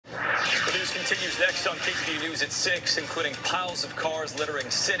continues next on KTVU News at 6, including piles of cars littering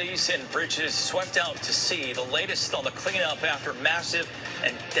cities and bridges swept out to sea. The latest on the cleanup after massive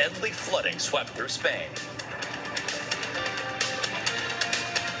and deadly flooding swept through Spain.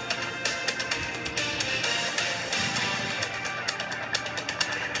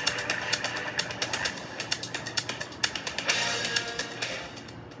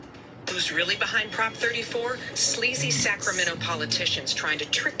 Who's really behind Prop 34? Sleazy Sacramento politicians trying to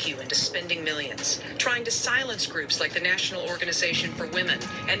trick you into spending millions, trying to silence groups like the National Organization for Women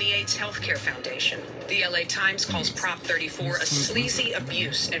and the AIDS Healthcare Foundation. The LA Times calls Prop 34 a sleazy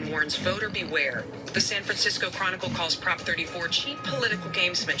abuse and warns voter beware. The San Francisco Chronicle calls Prop 34 cheap political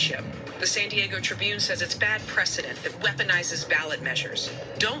gamesmanship. The San Diego Tribune says it's bad precedent that weaponizes ballot measures.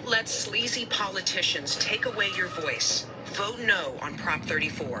 Don't let sleazy politicians take away your voice. Vote no on Prop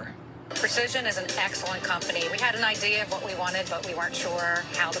 34. Precision is an excellent company. We had an idea of what we wanted, but we weren't sure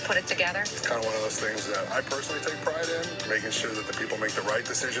how to put it together. It's kind of one of those things that I personally take pride in, making sure that the people make the right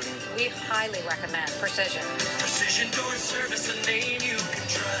decision. We highly recommend Precision. Precision Door Service, a name you can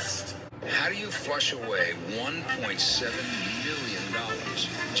trust. How do you flush away $1.7 million?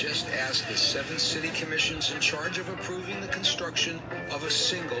 Just ask the 7 city commissions in charge of approving the construction of a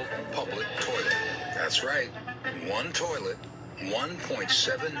single public toilet. That's right, one toilet.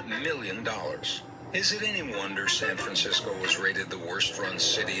 $1.7 million. Is it any wonder San Francisco was rated the worst-run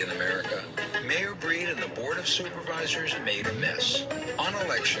city in America? Mayor Breed and the Board of Supervisors made a mess. On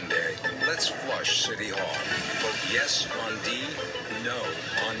Election Day, let's flush City Hall. Vote yes on D, no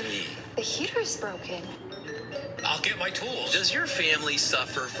on E. The heater's broken. I'll get my tools. Does your family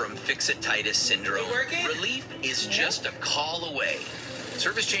suffer from fixititis syndrome? Relief is just a call away.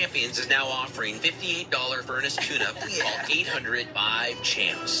 Service Champions is now offering $58 furnace tune-up. Call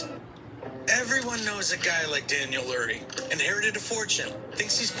 800-5-CHAMPS. Everyone knows a guy like Daniel Lurie. Inherited a fortune.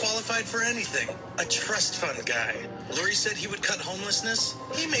 Thinks he's qualified for anything. A trust fund guy. Lurie said he would cut homelessness.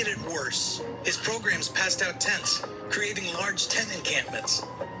 He made it worse. His programs passed out tents, creating large tent encampments,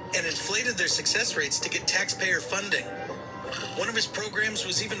 and inflated their success rates to get taxpayer funding. One of his programs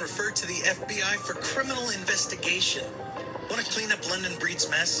was even referred to the FBI for criminal investigation. Want to clean up London Breed's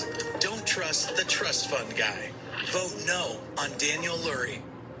mess? Don't trust the trust fund guy. Vote no on Daniel Lurie.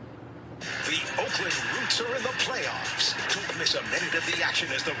 The Oakland Roots are in the playoffs. Don't miss a minute of the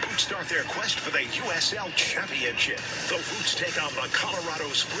action as the Roots start their quest for the USL Championship. The Roots take on the Colorado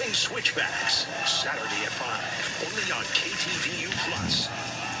Springs Switchbacks. Saturday at 5, only on KTVU Plus.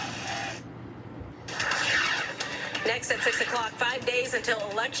 Next at 6 o'clock, 5 days until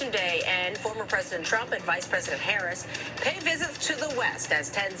Election Day, and former President Trump and Vice President Harris pay visits to the West as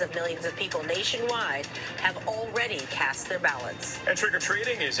tens of millions of people nationwide have already cast their ballots. And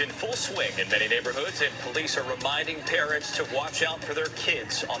trick-or-treating is in full swing in many neighborhoods, and police are reminding parents to watch out for their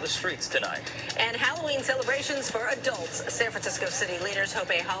kids on the streets tonight. And Halloween celebrations for adults. San Francisco city leaders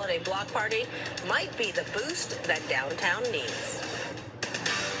hope a holiday block party might be the boost that downtown needs.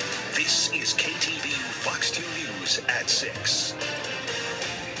 This is KTVU Fox 2 News at 6.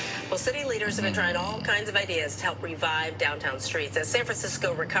 Well, city leaders have been trying all kinds of ideas to help revive downtown streets as San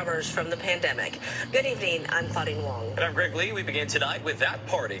Francisco recovers from the pandemic. Good evening. I'm Claudine Wong. And I'm Greg Lee. We begin tonight with that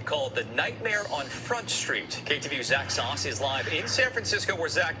party called the Nightmare on Front Street. KTVU's Zach Sauce is live in San Francisco, where,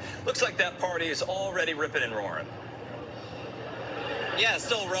 Zach, looks like that party is already ripping and roaring. Yeah,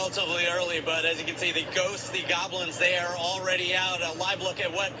 still relatively early, but as you can see, the ghosts, the goblins, they are already out. A live look at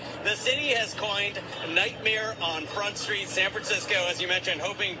what the city has coined Nightmare on Front Street. San Francisco, as you mentioned,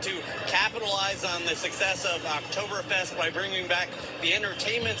 hoping to capitalize on the success of Oktoberfest by bringing back the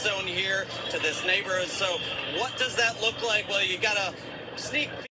entertainment zone here to this neighborhood. So what does that look like? Well, you got a sneak peek.